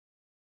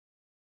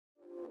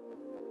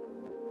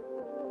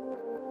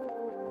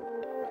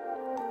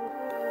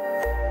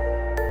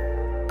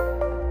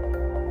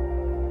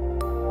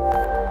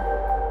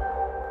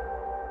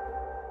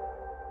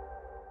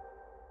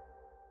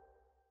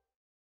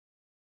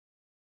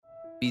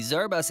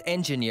Bizerba's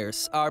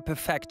engineers are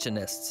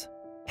perfectionists.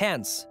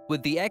 Hence,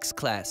 with the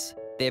X-Class,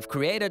 they've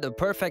created a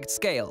perfect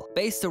scale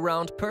based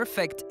around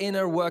perfect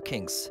inner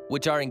workings,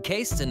 which are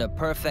encased in a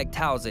perfect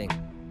housing.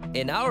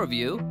 In our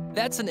view,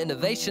 that's an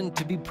innovation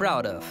to be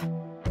proud of.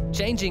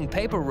 Changing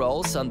paper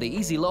rolls on the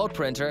Easy Load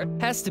printer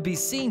has to be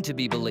seen to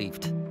be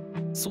believed.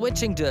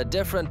 Switching to a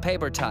different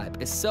paper type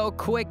is so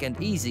quick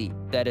and easy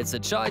that it's a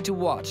joy to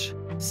watch.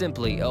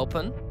 Simply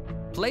open,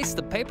 place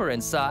the paper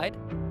inside,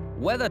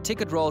 whether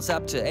ticket rolls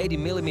up to 80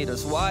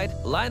 mm wide,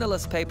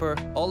 linerless paper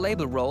or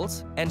label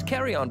rolls, and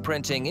carry on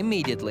printing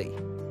immediately.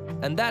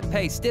 And that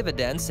pays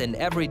dividends in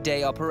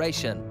everyday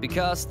operation,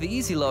 because the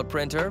Easy Load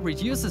printer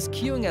reduces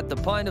queuing at the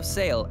point of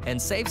sale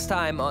and saves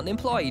time on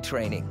employee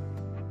training.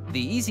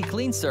 The Easy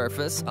Clean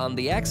surface on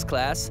the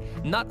X-Class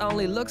not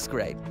only looks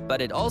great,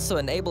 but it also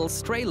enables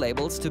stray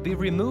labels to be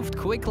removed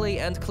quickly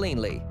and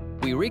cleanly.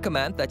 We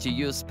recommend that you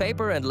use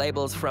paper and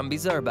labels from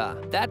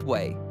Bizerba. That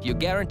way, you're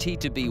guaranteed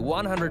to be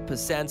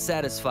 100%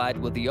 satisfied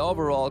with the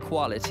overall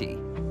quality.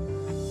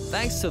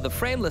 Thanks to the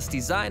frameless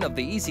design of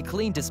the Easy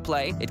Clean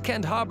display, it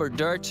can't harbor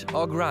dirt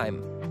or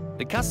grime.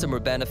 The customer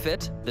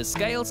benefit: the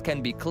scales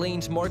can be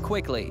cleaned more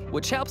quickly,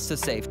 which helps to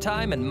save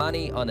time and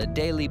money on a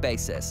daily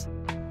basis.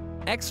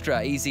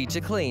 Extra easy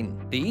to clean.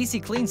 The Easy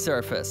Clean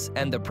surface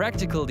and the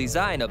practical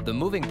design of the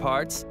moving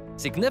parts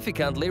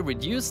significantly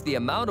reduce the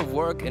amount of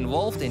work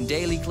involved in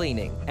daily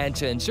cleaning. And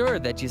to ensure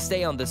that you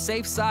stay on the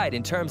safe side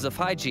in terms of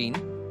hygiene,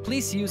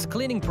 please use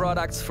cleaning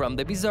products from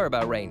the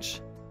Bizerba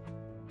range.